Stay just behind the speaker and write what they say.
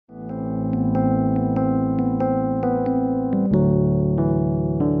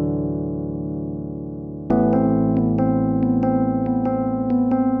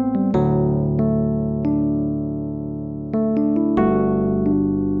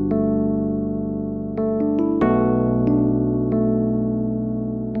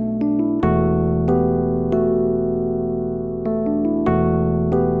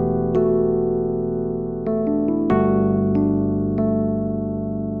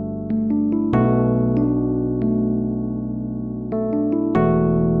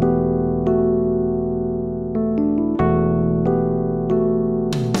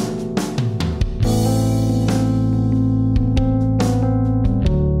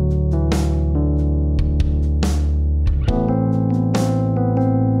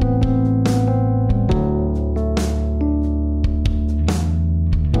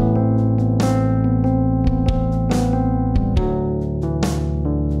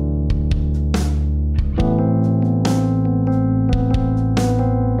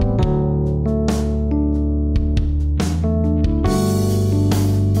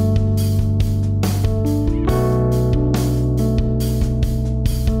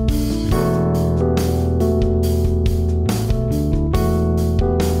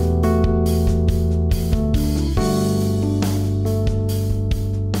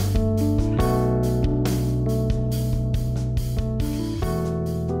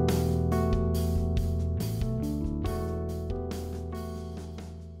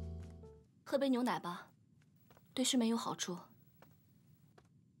喝杯牛奶吧，对睡眠有好处。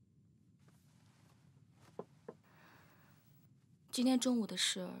今天中午的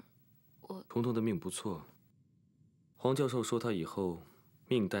事儿，我……彤彤的命不错。黄教授说他以后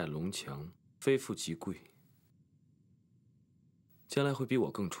命带龙强，非富即贵，将来会比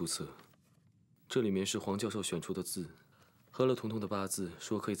我更出色。这里面是黄教授选出的字，合了彤彤的八字，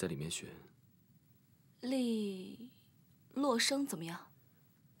说可以在里面选。利洛生怎么样？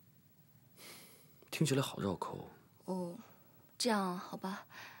听起来好绕口。哦，这样好吧。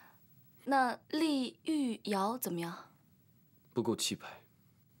那利玉瑶怎么样？不够气派。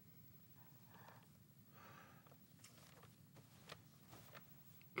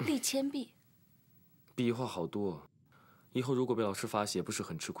利铅笔，笔画好多，以后如果被老师罚写，不是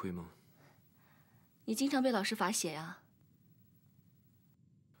很吃亏吗？你经常被老师罚写呀？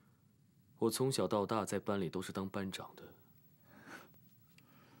我从小到大在班里都是当班长的。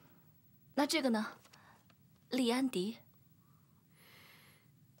那这个呢？利安迪，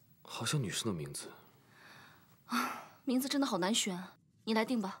好像女生的名字。啊，名字真的好难选啊！你来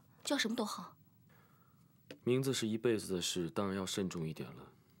定吧，叫什么都好。名字是一辈子的事，当然要慎重一点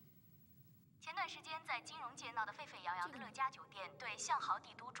了。前段时间在金融界闹得沸沸扬扬的乐嘉酒店对向豪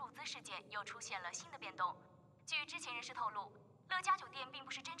帝都注资事件又出现了新的变动。据知情人士透露，乐嘉酒店并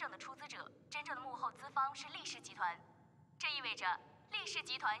不是真正的出资者，真正的幕后资方是利氏集团。这意味着利氏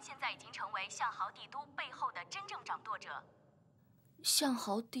集团现在已经成为向豪帝都背后的真正掌舵者。向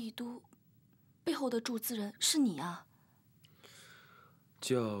豪帝都背后的注资人是你啊？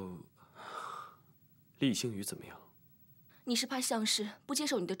叫厉星宇怎么样？你是怕向氏不接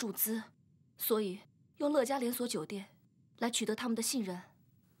受你的注资，所以用乐嘉连锁酒店来取得他们的信任。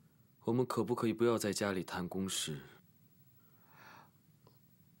我们可不可以不要在家里谈公事？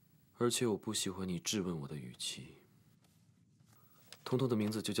而且我不喜欢你质问我的语气。彤彤的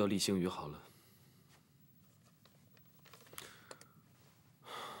名字就叫厉星宇好了。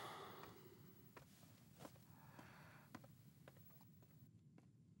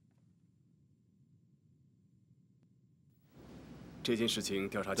这件事情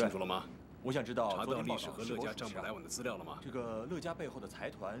调查清楚了吗？我想知道查到厉氏和乐嘉账目来往的资料了吗？这个乐嘉背后的财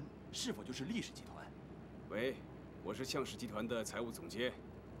团是否就是厉氏集团？喂，我是向氏集团的财务总监，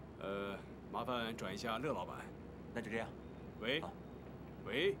麻烦转一下乐老板。那就这样。喂，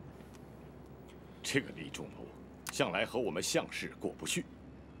喂，这个李仲谋向来和我们向氏过不去，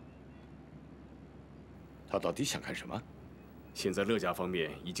他到底想干什么？现在乐嘉方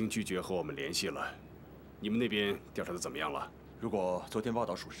面已经拒绝和我们联系了，你们那边调查的怎么样了？如果昨天报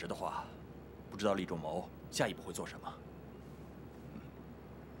道属实的话，不知道李仲谋下一步会做什么。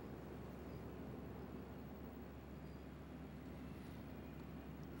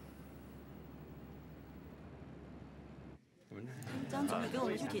张总，给我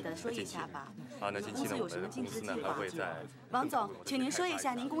们具体的说一下吧。那近期呢，我们公司呢还会在……王总，请您说一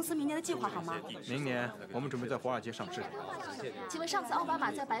下您公司明年的计划好吗？明年我们准备在华尔街上市。请问上次奥巴马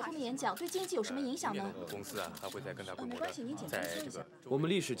在白宫的演讲对经济有什么影响呢？公司啊还会在更大规模的在这个我们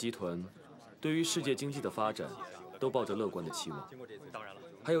厉氏集团对于世界经济的发展都抱着乐观的期望。当然了，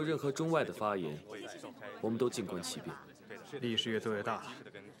还有任何中外的发言，我们都静观其变。厉氏越做越大了，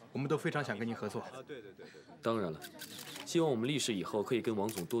我们都非常想跟您合作。当然了，希望我们厉氏以后可以跟王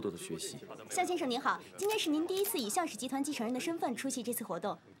总多多的学习。向先生您好，今天是您第一次以向氏集团继承人的身份出席这次活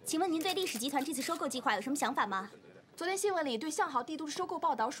动，请问您对厉氏集团这次收购计划有什么想法吗？昨天新闻里对向豪帝都的收购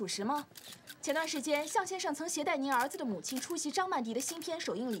报道属实吗？前段时间向先生曾携带您儿子的母亲出席张曼迪的新片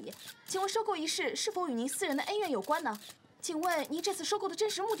首映礼，请问收购一事是否与您私人的恩怨有关呢？请问您这次收购的真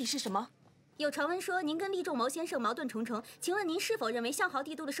实目的是什么？有传闻说您跟厉仲谋先生矛盾重重，请问您是否认为向豪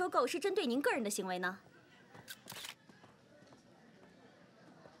帝都的收购是针对您个人的行为呢？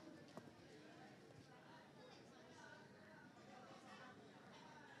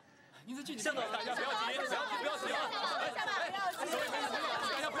您再继续。向总，大家不要急，不要急，不要急啊！大家不要急，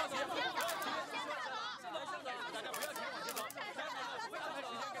大家不要急。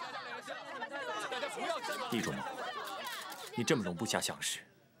厉仲谋，你这么容不下向氏，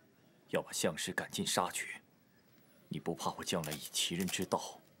要把向氏赶尽杀绝，你不怕我将来以其人之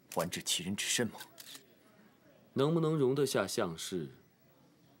道还治其人之身吗？能不能容得下向氏，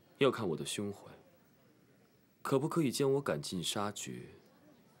要看我的胸怀。可不可以将我赶尽杀绝，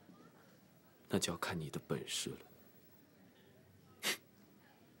那就要看你的本事了。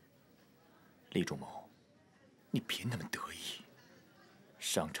厉仲谋，你别那么得意。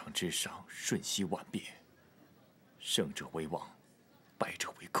商场之上瞬息万变，胜者为王，败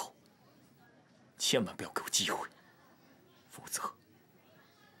者为寇。千万不要给我机会，否则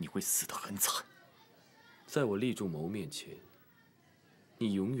你会死得很惨。在我厉仲谋面前，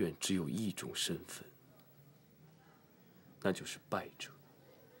你永远只有一种身份，那就是败者。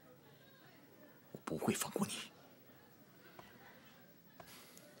我不会放过你。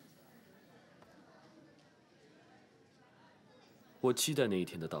我期待那一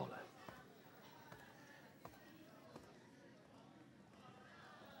天的到来。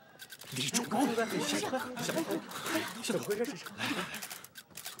李忠谋，小回身上，来，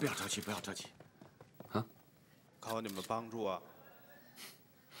不要着急，不要着急。啊？靠你们帮助啊！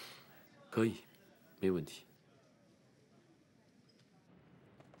可以，没问题。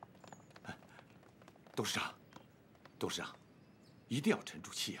董事长，董事长，一定要沉住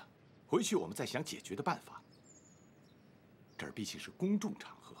气啊！回去我们再想解决的办法。这儿毕竟是公众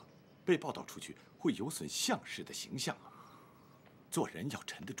场合，被报道出去会有损相氏的形象啊。做人要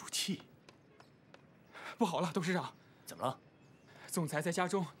沉得住气。不好了，董事长，怎么了？总裁在家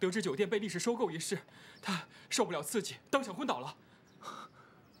中得知酒店被历史收购一事，他受不了刺激，当场昏倒了。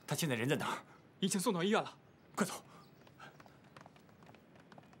他现在人在哪儿？已经送到医院了。快走！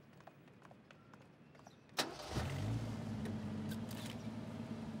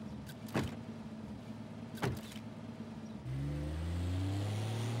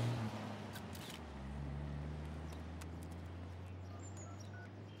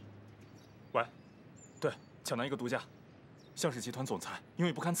喂，对，抢南一个独家，向氏集团总裁因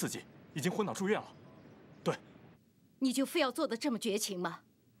为不堪刺激，已经昏倒住院了。对，你就非要做的这么绝情吗？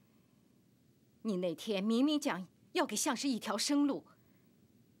你那天明明讲要给向氏一条生路，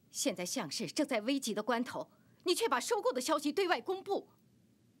现在向氏正在危急的关头，你却把收购的消息对外公布。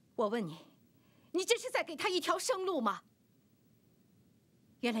我问你，你这是在给他一条生路吗？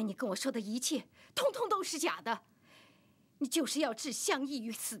原来你跟我说的一切，通通都是假的，你就是要置向义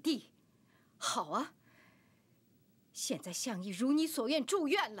于死地。好啊，现在向义如你所愿住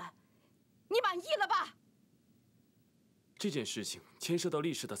院了，你满意了吧？这件事情牵涉到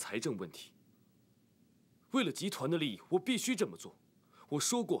厉氏的财政问题，为了集团的利益，我必须这么做。我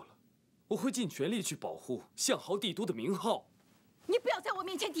说过了，我会尽全力去保护向豪帝都的名号。你不要在我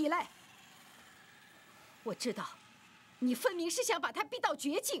面前抵赖。我知道，你分明是想把他逼到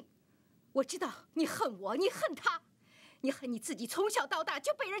绝境。我知道你恨我，你恨他，你恨你自己从小到大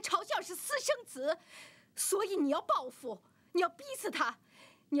就被人嘲笑是私生子，所以你要报复，你要逼死他，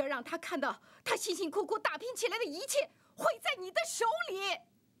你要让他看到他辛辛苦苦打拼起来的一切毁在你的手里。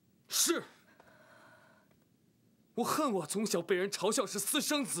是。我恨我从小被人嘲笑是私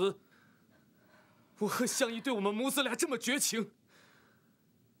生子，我恨向义对我们母子俩这么绝情。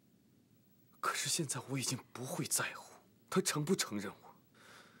可是现在我已经不会在乎他承不承认我，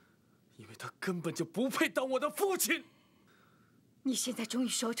因为他根本就不配当我的父亲。你现在终于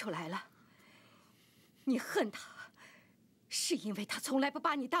说出来了，你恨他，是因为他从来不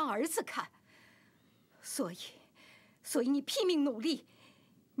把你当儿子看，所以你拼命努力，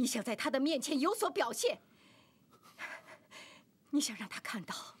你想在他的面前有所表现。你想让他看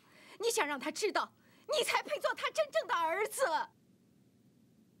到，你想让他知道，你才配做他真正的儿子。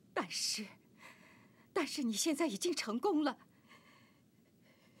但是你现在已经成功了，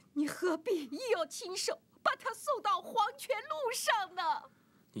你何必又要亲手把他送到黄泉路上呢？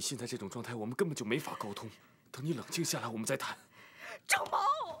你现在这种状态，我们根本就没法沟通。等你冷静下来，我们再谈。周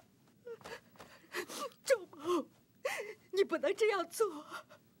某，周某，你不能这样做。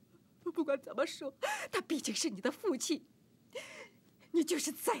不管怎么说，他毕竟是你的父亲。你就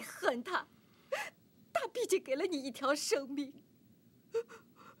是再恨他，他毕竟给了你一条生命。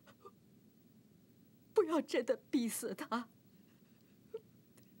不要真的逼死他，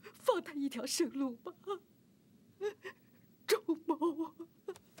放他一条生路吧，周某。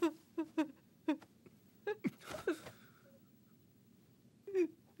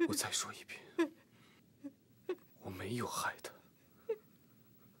我再说一遍，我没有害他，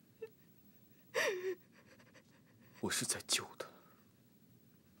我是在救他。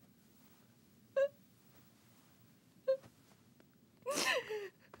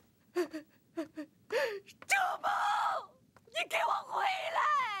周某，你给我回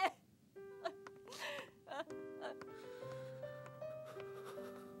来！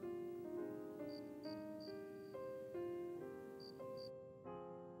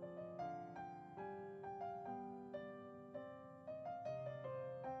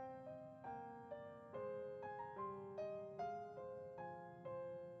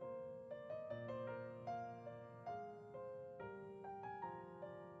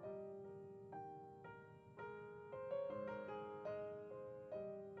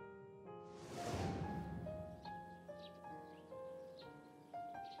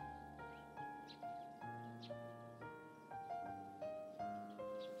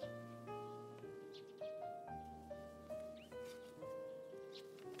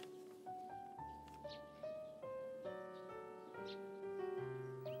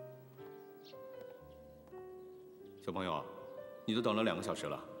小朋友，你都等了2个小时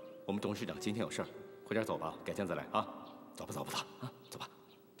了，我们董事长今天有事儿，回家走吧，改天再来啊。走吧，走吧，走啊，走吧。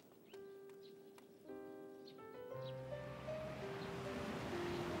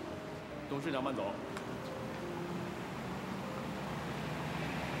董事长慢走。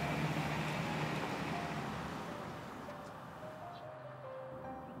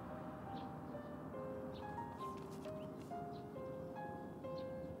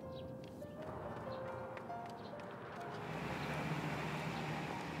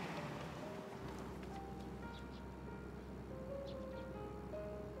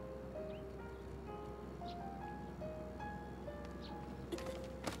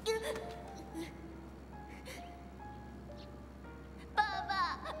 爸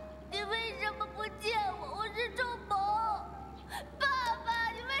爸，你为什么不见我？我是仲谋。爸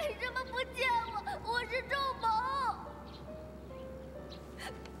爸，你为什么不见我？我是仲谋。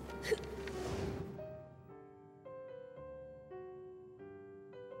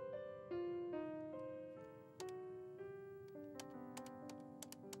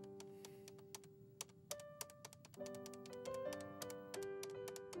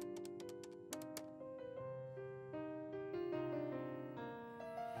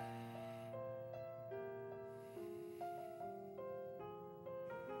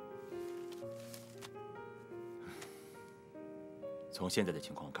从现在的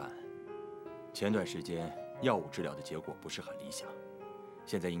情况看，前段时间药物治疗的结果不是很理想，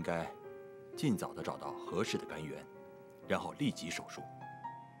现在应该尽早的找到合适的肝源，然后立即手术，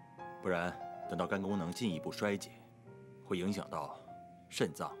不然等到肝功能进一步衰竭，会影响到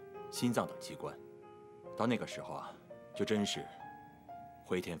肾脏、心脏等器官，到那个时候啊，就真是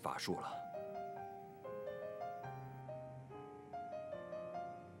回天乏术了。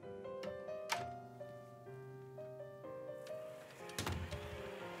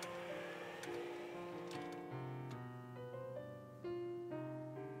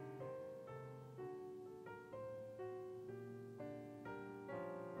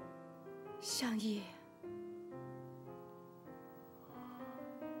 相依，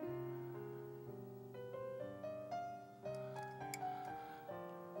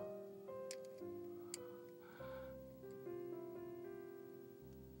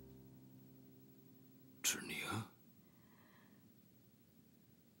芷宁，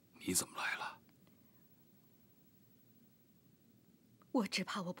你怎么来了？我只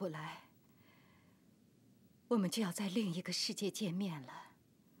怕我不来，我们就要在另一个世界见面了。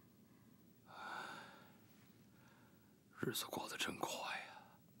 日子过得真快呀！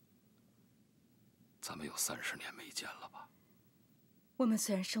咱们有30年没见了吧？我们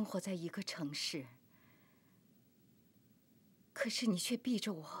虽然生活在一个城市，可是你却避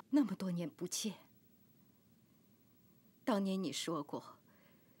着我那么多年不见。当年你说过，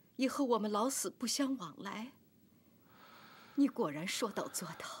以后我们老死不相往来。你果然说到做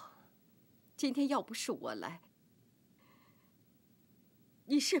到。今天要不是我来，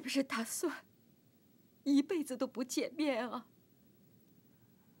你是不是打算？ 一辈子都不见面啊！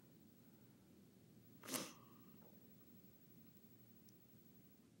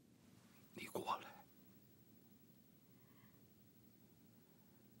你过来。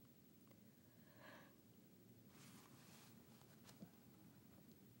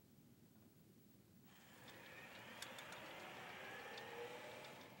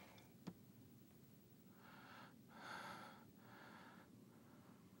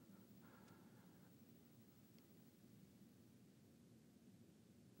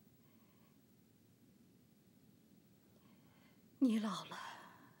你老了，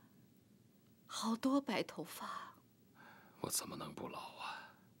好多白头发。我怎么能不老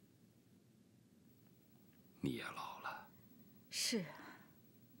啊？你也老了。是啊，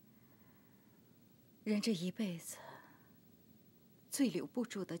人这一辈子最留不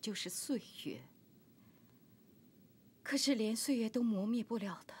住的就是岁月。可是连岁月都磨灭不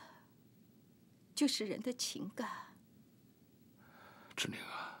了的，就是人的情感。芷宁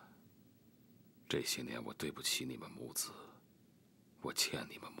啊，这些年我对不起你们母子。 我欠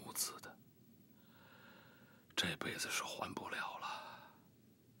你们母子的，这辈子是还不了了。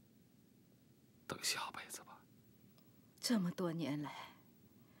等下辈子吧。这么多年来，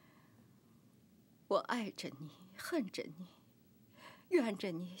我爱着你，恨着你，怨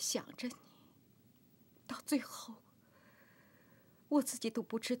着你，想着你，到最后，我自己都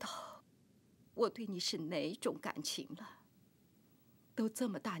不知道我对你是哪种感情了。都这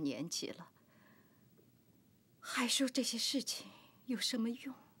么大年纪了，还说这些事情。 有什么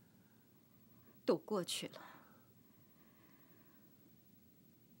用？都过去了。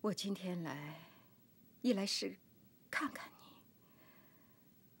我今天来，一来是看看你，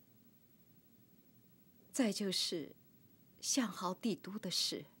再就是相好帝都的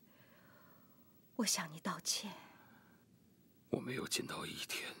事，我向你道歉。我没有尽到一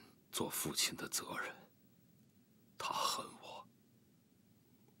天做父亲的责任。他恨我，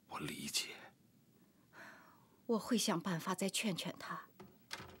我理解。我会想办法再劝劝他，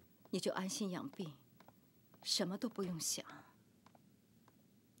你就安心养病，什么都不用想。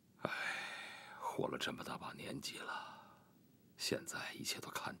唉，活了这么大把年纪了，现在一切都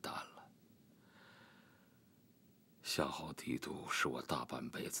看淡了。相好帝都是我大半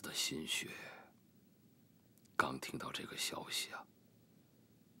辈子的心血。刚听到这个消息啊，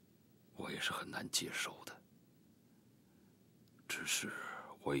我也是很难接受的。只是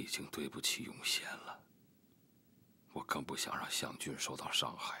我已经对不起永贤了，我更不想让xiang jun受到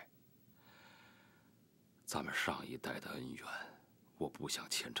伤害。咱们上一代的恩怨，我不想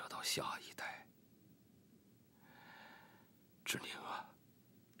牵扯到下一代。志宁啊，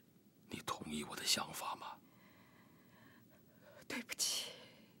你同意我的想法吗？对不起，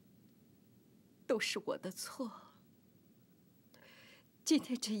都是我的错。今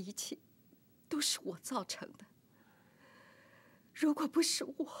天这一切都是我造成的。如果不是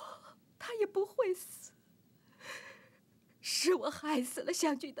我，他也不会死。是我害死了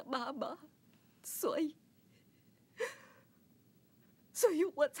xiang jun的妈妈，所以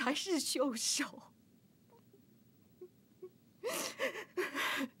我才是凶手。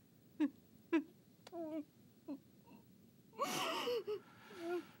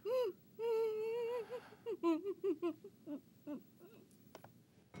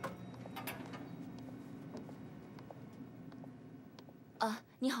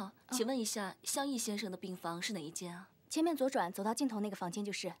你好，请问一下，向义先生的病房是哪一间啊？前面左转，走到尽头那个房间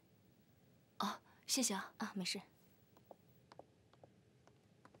就是。哦，谢谢啊。啊，没事。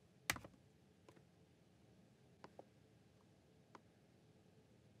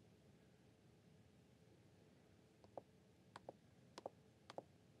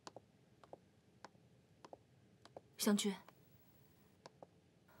xiang jun，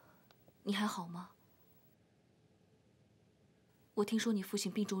你还好吗？我听说你父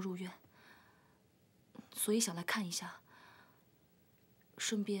亲病重入院，所以想来看一下，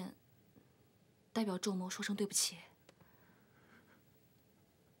顺便代表仲谋说声对不起。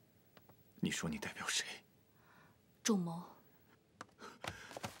你说你代表谁？仲谋。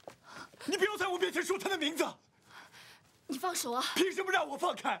你不要在我面前说他的名字！你放手啊！凭什么让我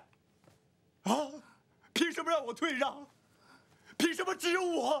放开？啊？凭什么让我退让？凭什么只有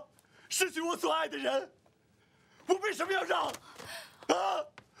我失去我所爱的人？我为什么要让？啊！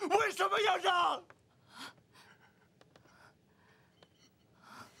为什么要让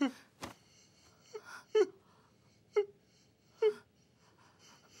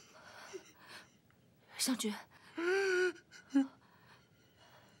？xiang jun，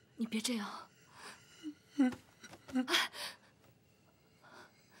你别这样。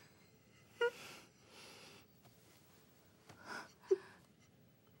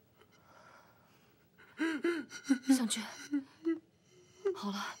xiang jun，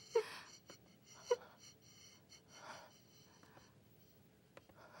好了，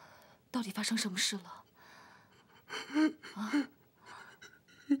到底发生什么事了？啊！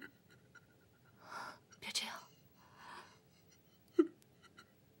别这样。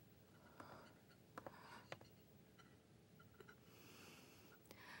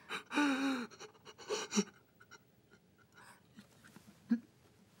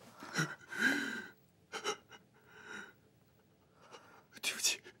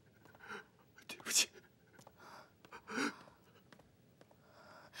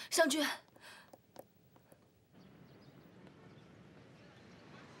xiang jun，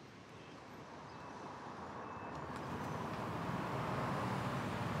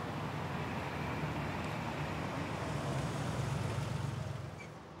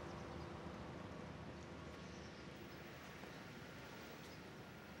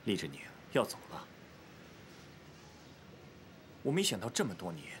厉志宁要走了，我没想到这么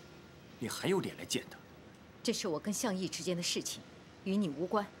多年，你还有脸来见他。这是我跟向义之间的事情，与你无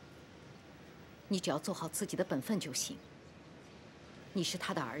关。你只要做好自己的本分就行。你是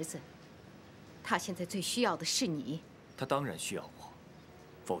他的儿子，他现在最需要的是你。他当然需要我，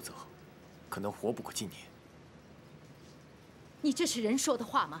否则可能活不过今年。你这是人说的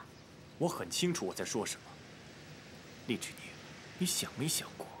话吗？我很清楚我在说什么。厉志宁，你想没想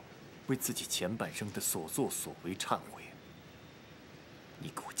过为自己前半生的所作所为忏悔？你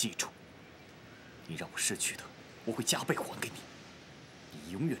给我记住，你让我失去的，我会加倍还给你。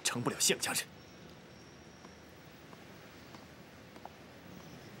你永远成不了向家人。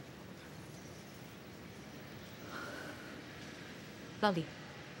老李，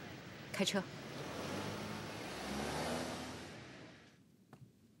开车。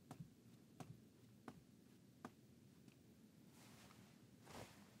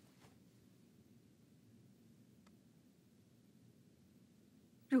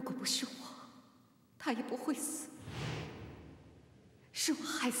如果不是我，他也不会死。是我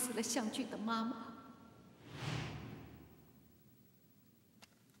害死了湘俊的妈妈。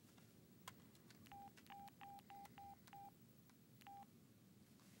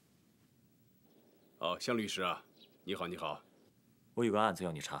哦，向律师啊，你好，你好。我有个案子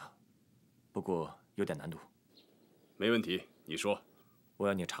要你查，不过有点难度。没问题，你说。我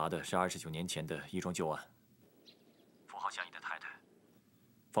要你查的是29年前的一桩旧案，富豪向义的太太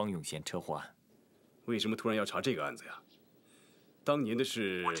方永贤车祸案。为什么突然要查这个案子呀？当年的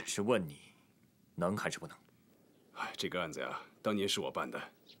事……我只是问你，能还是不能？哎，这个案子呀，当年是我办的。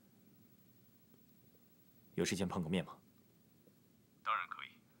有时间碰个面吗？当然可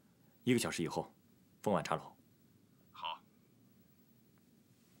以。1个小时以后，丰晚茶楼。好。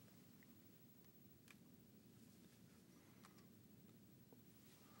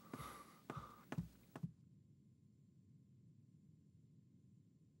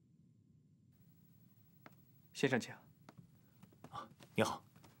先生请。你好。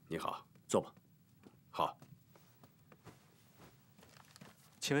你好。坐吧。好。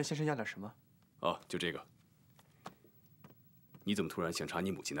请问先生要点什么？哦，就这个。你怎么突然想查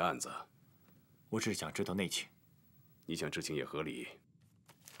你母亲的案子？我只是想知道内情。你想知情也合理。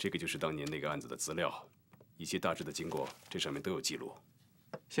这个就是当年那个案子的资料，一些大致的经过，这上面都有记录。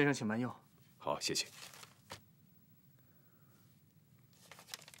先生请慢用。好，谢谢。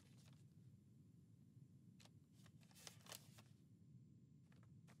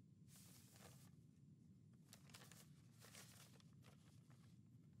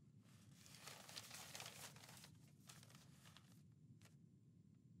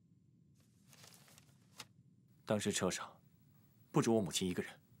当时车上不止我母亲一个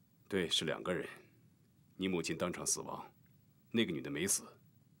人。对，是2个人。你母亲当场死亡，那个女的没死，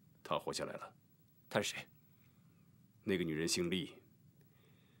她活下来了。她是谁？那个女人姓厉，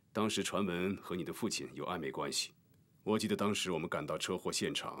当时传闻和你的父亲有暧昧关系。我记得当时我们赶到车祸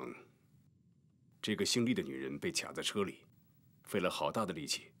现场，这个姓厉的女人被卡在车里，费了好大的力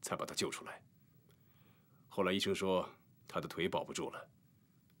气才把她救出来。后来医生说她的腿保不住了，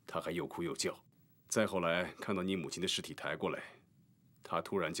她还又哭又叫。再后来看到你母亲的尸体抬过来，她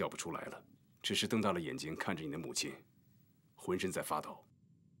突然叫不出来了，只是瞪大了眼睛看着你的母亲，浑身在发抖。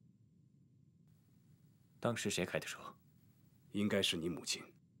当时谁开的车？应该是你母亲。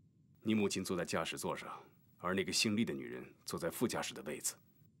你母亲坐在驾驶座上，而那个姓厉的女人坐在副驾驶的位子。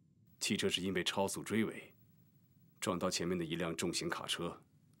汽车是因为超速追尾，撞到前面的一辆重型卡车，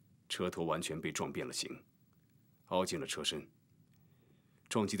车头完全被撞变了形，凹进了车身。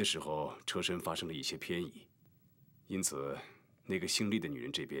撞击的时候，车身发生了一些偏移，因此那个姓厉的女人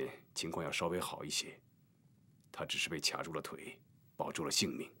这边情况要稍微好一些，她只是被卡住了腿，保住了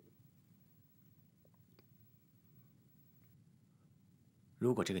性命。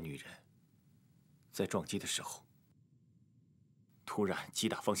如果这个女人在撞击的时候突然击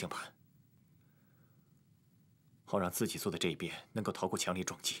打方向盘，好让自己坐的这一边能够逃过强烈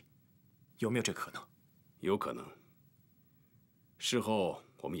撞击，有没有这可能？有可能。事后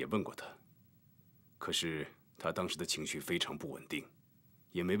我们也问过她，可是她当时的情绪非常不稳定，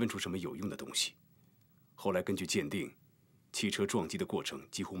也没问出什么有用的东西。后来根据鉴定，汽车撞击的过程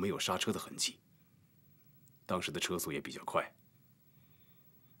几乎没有刹车的痕迹，当时的车速也比较快。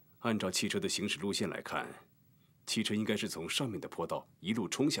按照汽车的行驶路线来看，汽车应该是从上面的坡道一路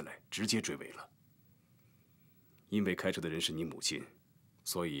冲下来，直接追尾了。因为开车的人是你母亲，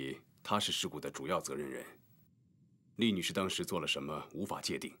所以她是事故的主要责任人。厉女士当时做了什么无法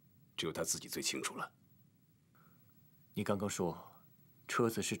界定，只有她自己最清楚了。你刚刚说，车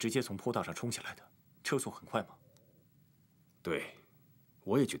子是直接从坡道上冲下来的，车速很快吗？对，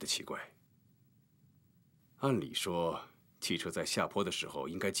我也觉得奇怪。按理说，汽车在下坡的时候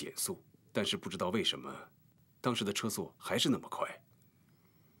应该减速，但是不知道为什么，当时的车速还是那么快。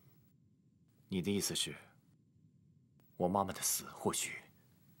你的意思是，我妈妈的死或许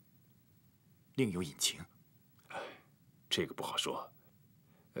另有隐情？这个不好说。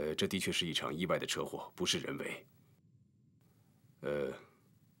这的确是一场意外的车祸，不是人为。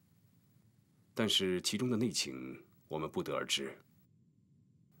但是其中的内情我们不得而知。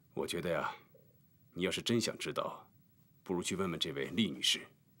我觉得呀，你要是真想知道，不如去问问这位厉女士。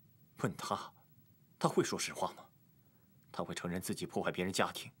问她，她会说实话吗？她会承认自己破坏别人家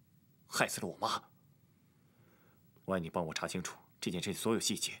庭，害死了我妈？我要你帮我查清楚这件事所有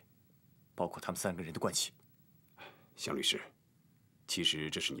细节，包括他们3个人的关系。向律师，其实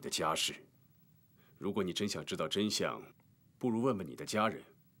这是你的家事。如果你真想知道真相，不如问问你的家人，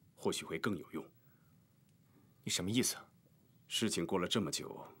或许会更有用。你什么意思？事情过了这么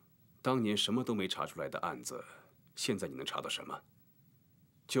久，当年什么都没查出来的案子，现在你能查到什么？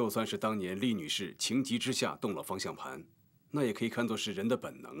就算是当年厉女士情急之下动了方向盘，那也可以看作是人的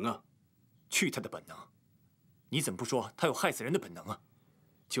本能啊。去他的本能！你怎么不说他有害死人的本能啊？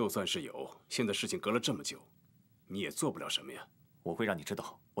就算是有，现在事情隔了这么久，你也做不了什么呀。我会让你知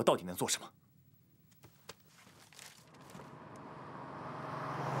道我到底能做什么。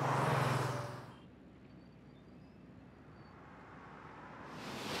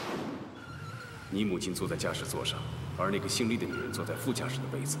你母亲坐在驾驶座上，而那个姓厉的女人坐在副驾驶的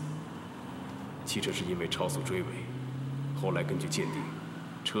位子。汽车是因为超速追尾，后来根据鉴定，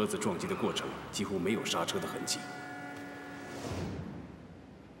车子撞击的过程几乎没有刹车的痕迹。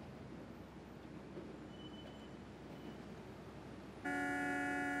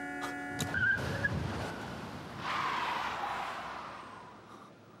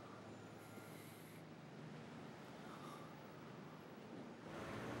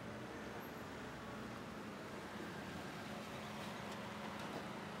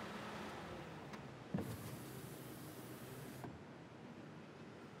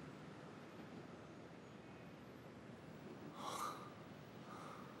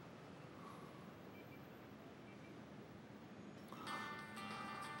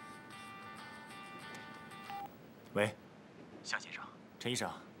喂，向先生，陈医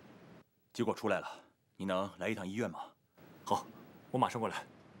生，结果出来了，你能来一趟医院吗？好，我马上过来。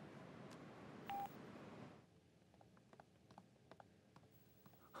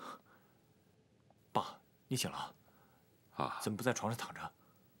爸，你醒了？啊？怎么不在床上躺着？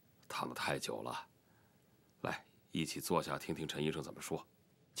躺得太久了。来，一起坐下，听听陈医生怎么说。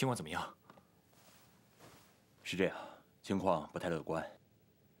情况怎么样？是这样，情况不太乐观。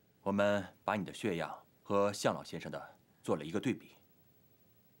我们把你的血样和向老先生的做了一个对比，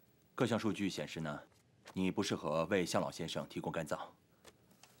各项数据显示呢，你不适合为向老先生提供肝脏。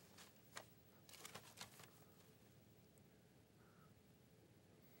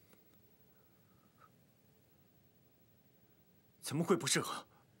怎么会不适合？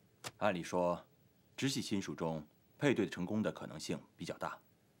按理说，直系亲属中配对成功的可能性比较大，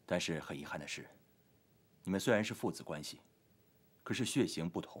但是很遗憾的是，你们虽然是父子关系，可是血型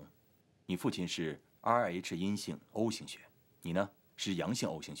不同，你父亲是 Rh 阴性 O 型血，你呢是阳性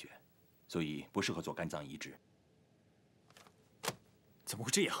O 型血，所以不适合做肝脏移植。怎么会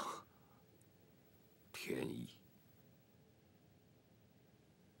这样？天意。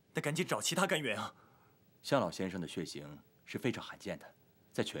那赶紧找其他肝源啊！向老先生的血型是非常罕见的，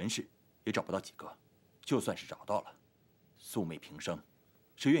在全市也找不到几个。就算是找到了，素昧平生，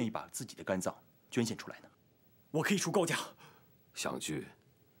谁愿意把自己的肝脏捐献出来呢？我可以出高价。祥俊，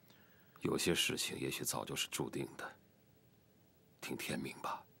有些事情也许早就是注定的。听天命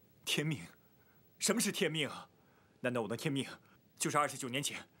吧。天命？什么是天命啊？难道我的天命就是29年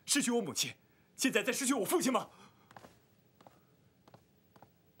前失去我母亲，现在再失去我父亲吗？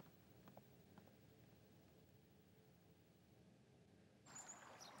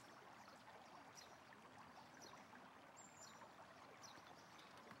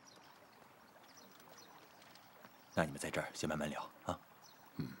那你们在这儿先慢慢聊啊。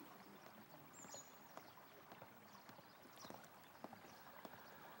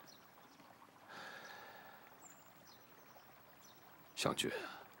祥俊，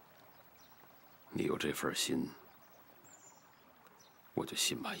你有这份心，我就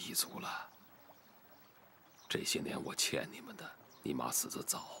心满意足了。这些年我欠你们的，你妈死得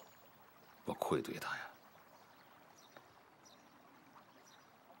早，我愧对她呀。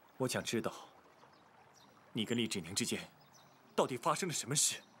我想知道，你跟厉志宁之间到底发生了什么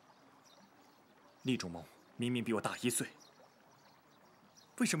事？厉仲谋明明比我大1岁，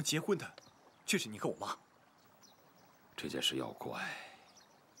为什么结婚的却是你和我妈？这件事要怪，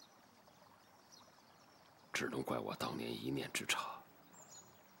只能怪我当年一念之差。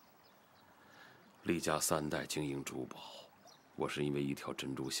厉家3代经营珠宝，我是因为一条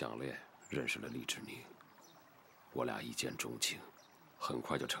珍珠项链认识了厉志宁，我俩一见钟情，很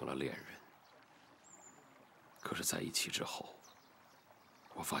快就成了恋人。可是在一起之后，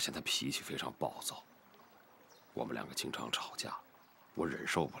我发现他脾气非常暴躁，我们2个经常吵架，我忍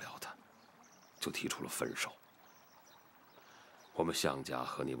受不了他，就提出了分手。我们向家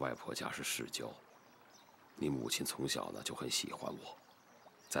和你外婆家是世交，你母亲从小呢就很喜欢我，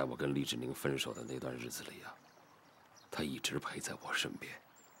在我跟厉志宁分手的那段日子里啊，她一直陪在我身边。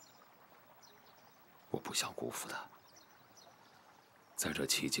我不想辜负她。在这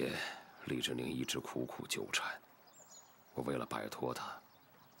期间，厉志宁一直苦苦纠缠，我为了摆脱他，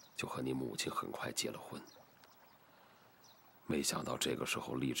就和你母亲很快结了婚。没想到这个时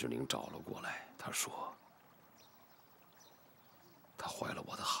候，厉志宁找了过来，他说她怀了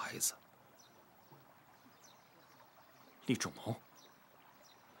我的孩子。厉仲谋，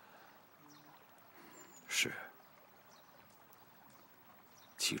是。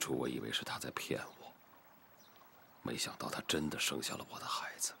起初我以为是他在骗我，没想到他真的生下了我的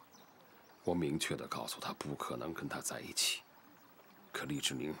孩子。我明确地告诉他不可能跟他在一起，可厉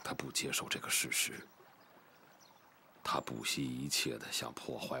志宁他不接受这个事实，他不惜一切地想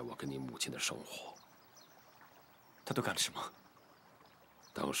破坏我跟你母亲的生活。他都干了什么？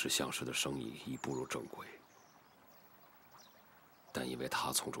当时相氏的生意已步入正轨，但因为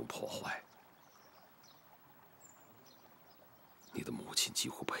他从中破坏，你的母亲几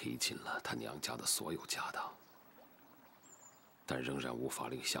乎赔尽了她娘家的所有家当，但仍然无法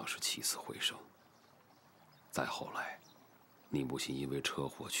令相氏起死回生。再后来，你母亲因为车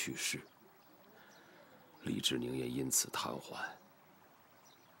祸去世，李志宁也因此瘫痪，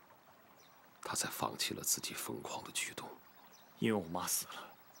他才放弃了自己疯狂的举动。因为我妈死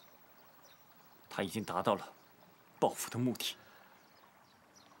了，他已经达到了报复的目的。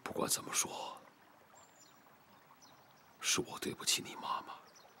不管怎么说，是我对不起你妈妈，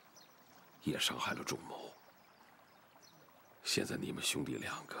也伤害了仲谋。现在你们兄弟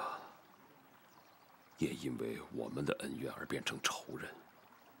两个也因为我们的恩怨而变成仇人，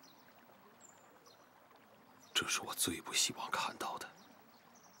这是我最不希望看到的。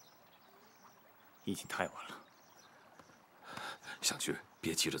已经太晚了。湘君，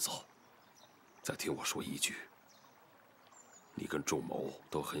别急着走，再听我说一句。你跟仲谋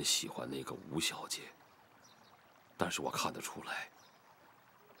都很喜欢那个吴小姐，但是我看得出来，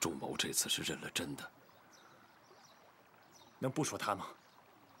仲谋这次是认了真的。能不说他吗？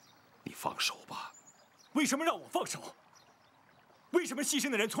你放手吧。为什么让我放手？为什么牺牲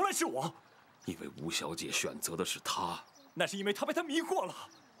的人从来是我？因为吴小姐选择的是他。那是因为他被他迷惑了。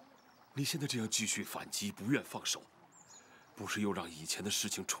你现在这样继续反击，不愿放手，不是又让以前的事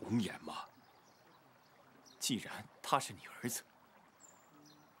情重演吗？既然他是你儿子，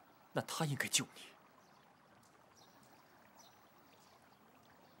那他应该救你。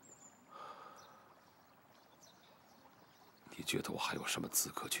你觉得我还有什么资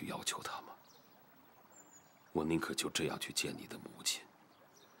格去要求他吗？我宁可就这样去见你的母亲。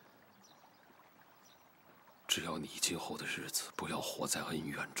只要你今后的日子不要活在恩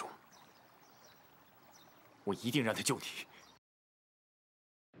怨中。我一定让他救你。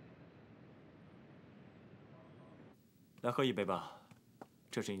来喝一杯吧，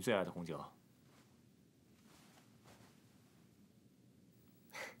这是你最爱的红酒。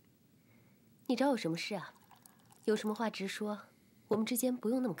你找我什么事啊？有什么话直说，我们之间不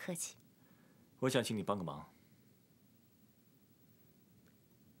用那么客气。我想请你帮个忙。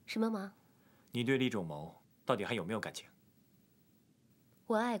什么忙？你对厉仲谋到底还有没有感情？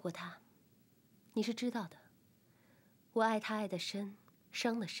我爱过他，你是知道的。我爱他爱得深，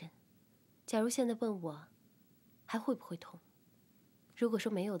伤得深。假如现在问我，还会不会痛？如果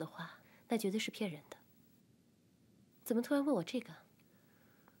说没有的话，那绝对是骗人的。怎么突然问我这个？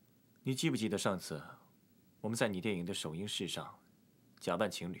你记不记得上次我们在你电影的首映式上假扮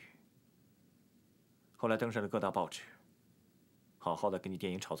情侣，后来登上了各大报纸，好好的跟你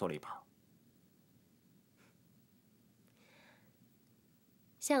电影炒作了一把。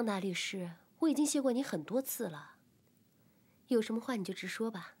向大律师，我已经谢过你很多次了，有什么话你就直说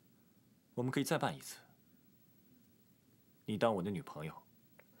吧。我们可以再办一次。你当我的女朋友，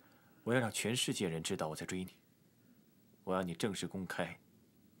我要让全世界人知道我在追你。我要你正式公开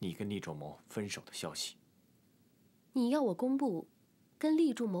你跟厉仲谋分手的消息。你要我公布跟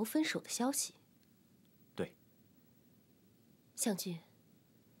厉仲谋分手的消息？对。向军，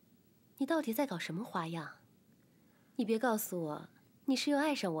你到底在搞什么花样？你别告诉我你是又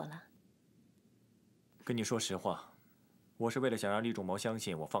爱上我了。跟你说实话，我是为了想让厉仲谋相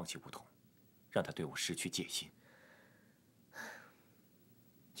信我放弃吴桐，让他对我失去戒心。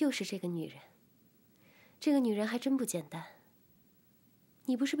又是这个女人，这个女人还真不简单。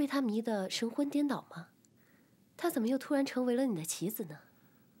你不是被她迷得神魂颠倒吗？她怎么又突然成为了你的棋子呢？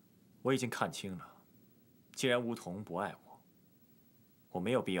我已经看清了，既然吴桐不爱我，我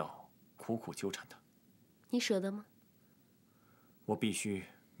没有必要苦苦纠缠她。你舍得吗？我必须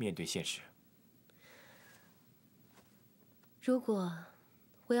面对现实。如果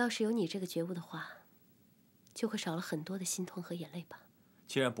我要是有你这个觉悟的话，就会少了很多的心痛和眼泪吧。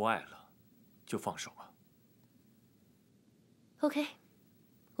既然不爱了，就放手吧。OK，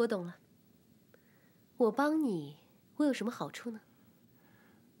 我懂了。我帮你，我有什么好处呢？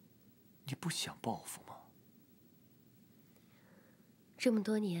你不想报复吗？这么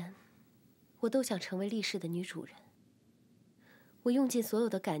多年，我都想成为厉氏的女主人。我用尽所有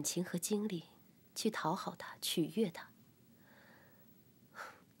的感情和精力去讨好他，取悦他。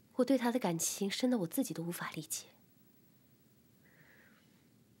我对他的感情深到我自己都无法理解。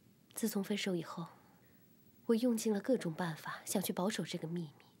自从分手以后，我用尽了各种办法想去保守这个秘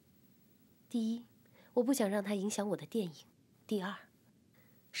密。第一，我不想让它影响我的电影；第二，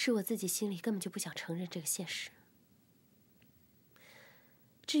是我自己心里根本就不想承认这个现实。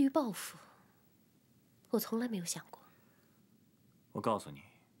至于报复，我从来没有想过。我告诉你，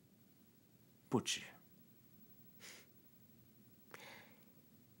不值。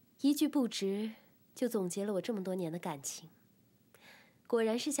一句不值，就总结了我这么多年的感情。果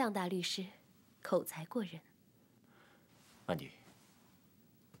然是向大律师，口才过人。安迪，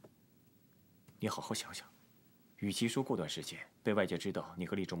你好好想想，与其说过段时间被外界知道你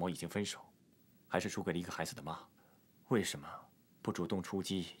和李仲谋已经分手，还是输给了一个孩子的妈，为什么不主动出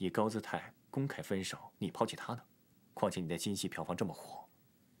击，以高姿态公开分手，你抛弃他呢？况且你的新戏票房这么火，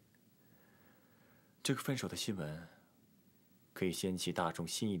这个分手的新闻可以掀起大众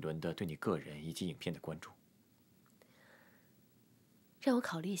新一轮的对你个人以及影片的关注。让我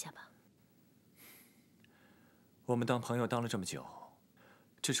考虑一下吧。我们当朋友当了这么久，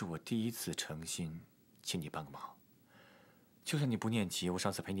这是我第一次诚心请你帮个忙。就算你不念及我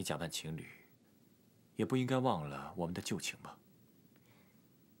上次陪你假扮情侣，也不应该忘了我们的旧情吧？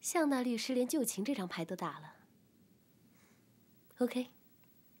向大律师连旧情这张牌都打了。OK，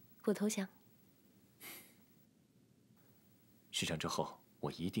 我投降。事成之后，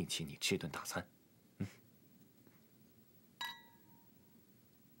我一定请你吃顿大餐。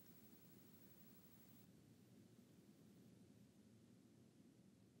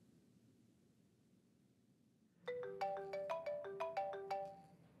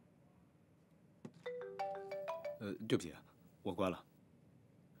对不起，我关了。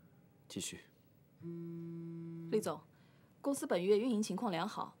继续。厉总，公司本月运营情况良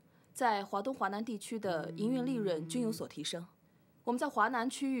好，在华东、华南地区的营运利润均有所提升。我们在华南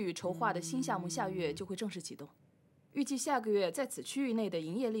区域筹划的新项目下月就会正式启动，预计下个月在此区域内的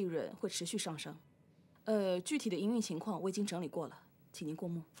营业利润会持续上升。具体的营运情况我已经整理过了，请您过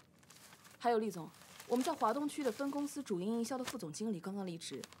目。还有厉总，我们在华东区的分公司主营营销的副总经理刚刚离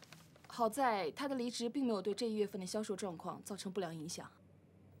职。好在他的离职并没有对这1月份的销售状况造成不良影响。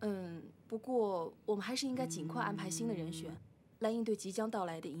不过我们还是应该尽快安排新的人选，来应对即将到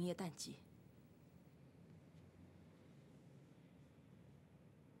来的营业淡季。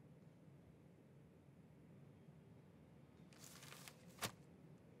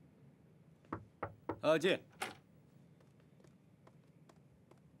进。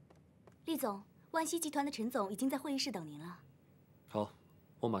厉总，万熙集团的陈总已经在会议室等您了。好，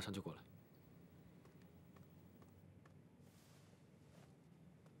我马上就过来。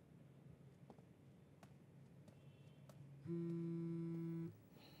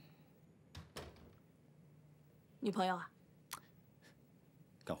女朋友啊？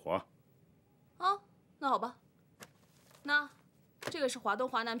干活。啊，那好吧。那这个是华东、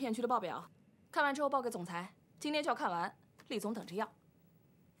华南片区的报表，看完之后报给总裁，今天就要看完，厉总等着要。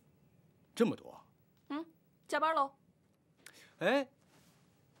这么多？加班喽。哎，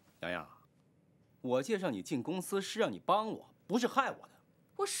洋洋，我介绍你进公司是让你帮我，不是害我的。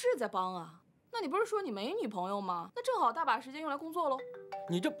我是在帮啊。那你不是说你没女朋友吗？那正好大把时间用来工作喽。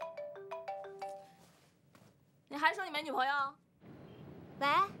你这……你还说你没女朋友？喂，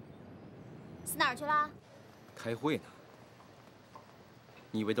死哪儿去了？开会呢。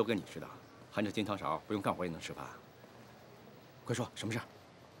你以为都跟你似的，含着金汤勺不用干活也能吃饭？快说，什么事儿？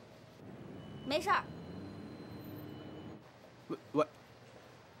没事儿。喂。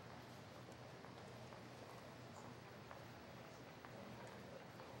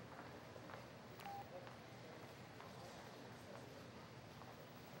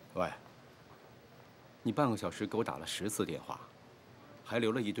喂，你半个小时给我打了10次电话，还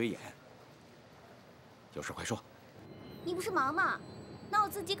留了一堆言。有事快说。你不是忙吗？那我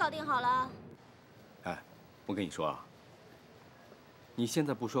自己搞定好了。哎，我跟你说啊，你现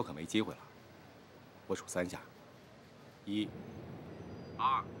在不说可没机会了。我数3下，1、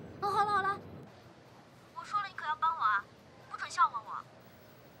2。哦，好了好了，我说了你可要帮我啊，不准笑话我。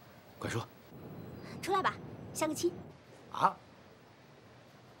快说。出来吧，相个亲。啊？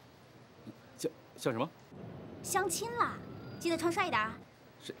像什么？相亲啦，记得穿帅一点啊。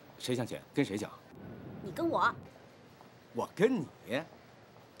谁相亲？跟谁讲？你跟我。我跟你？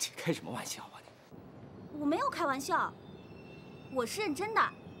这开什么玩笑啊你？我没有开玩笑，我是认真的，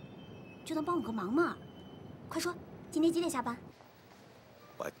就当帮我个忙嘛。快说，今天几点下班？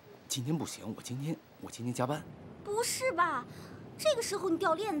我今天不行，我今天加班。不是吧？这个时候你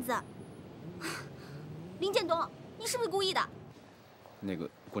掉链子。林建东，你是不是故意的？那个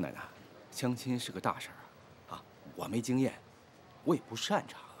姑奶奶，相亲是个大事儿啊，我没经验，我也不擅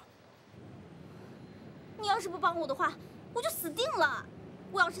长。你要是不帮我的话，我就死定了。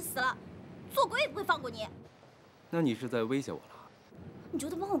我要是死了，做鬼也不会放过你。那你是在威胁我了？你觉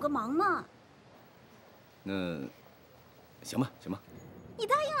得帮我个忙嘛？那行吧，行吧。你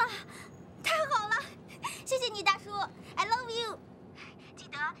答应了，太好了，谢谢你，大叔 ，I love you。记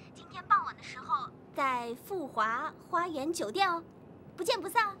得今天傍晚的时候在富华花园酒店哦，不见不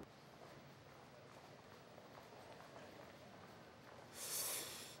散。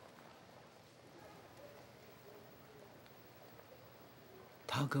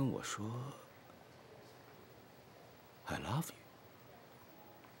他跟我说 "I love you"。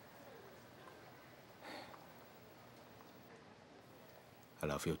 I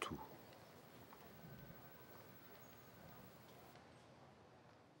love you too。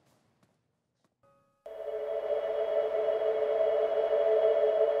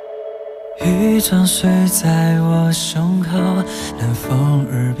 雨装睡在我胸口，冷风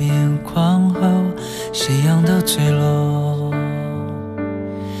耳边狂吼，夕阳都坠落，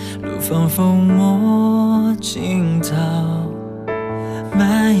路仿风墨尽头，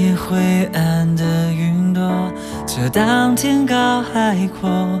漫延灰暗的云朵，遮挡天高海阔，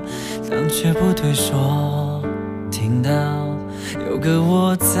但却不退缩。听到有个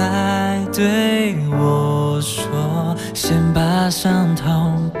我在对我说，先把伤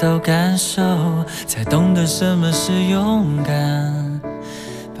痛都感受，才懂得什么是勇敢，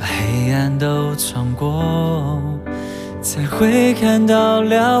把黑暗都闯过，才会看到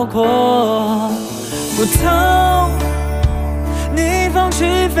辽阔。不痛，逆风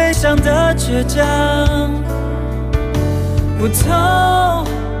去飞翔的倔强，不痛，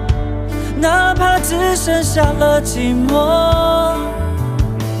哪怕只剩下了寂寞，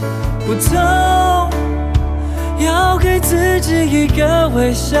不痛，要给自己一个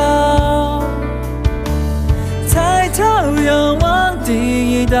微笑，抬头仰望第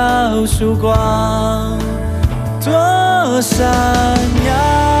一道曙光，多闪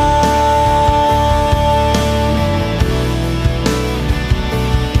耀。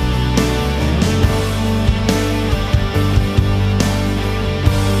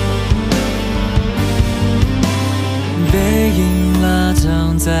背影拉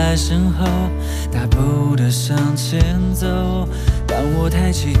长在身后，大步的向前走。当我抬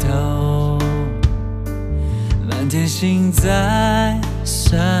起头，满天星在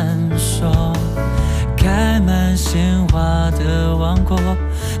闪烁，开满鲜花的王国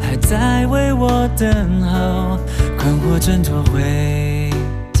还在为我等候。困惑挣脱会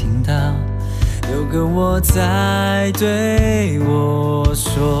听到有个我在对我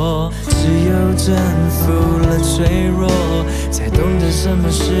说，只有征服了脆弱，才懂得什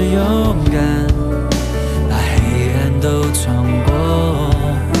么是勇敢，把黑暗都闯过，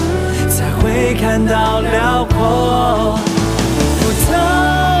才会看到辽阔。不痛，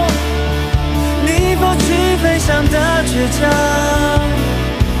逆风去飞翔的倔强，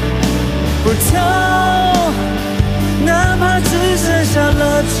不痛，哪怕只剩下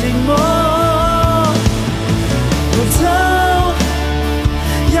了寂寞。不痛，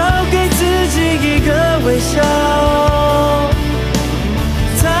要给自己一个微笑，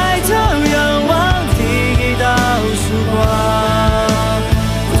抬头仰望第一道曙光，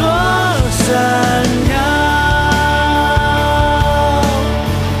多闪耀。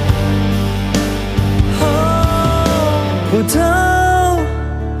不痛，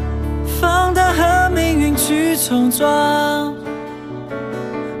放胆和命运去冲撞，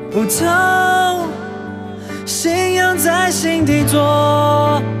不痛，信仰在心底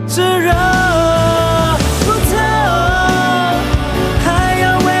做炙热。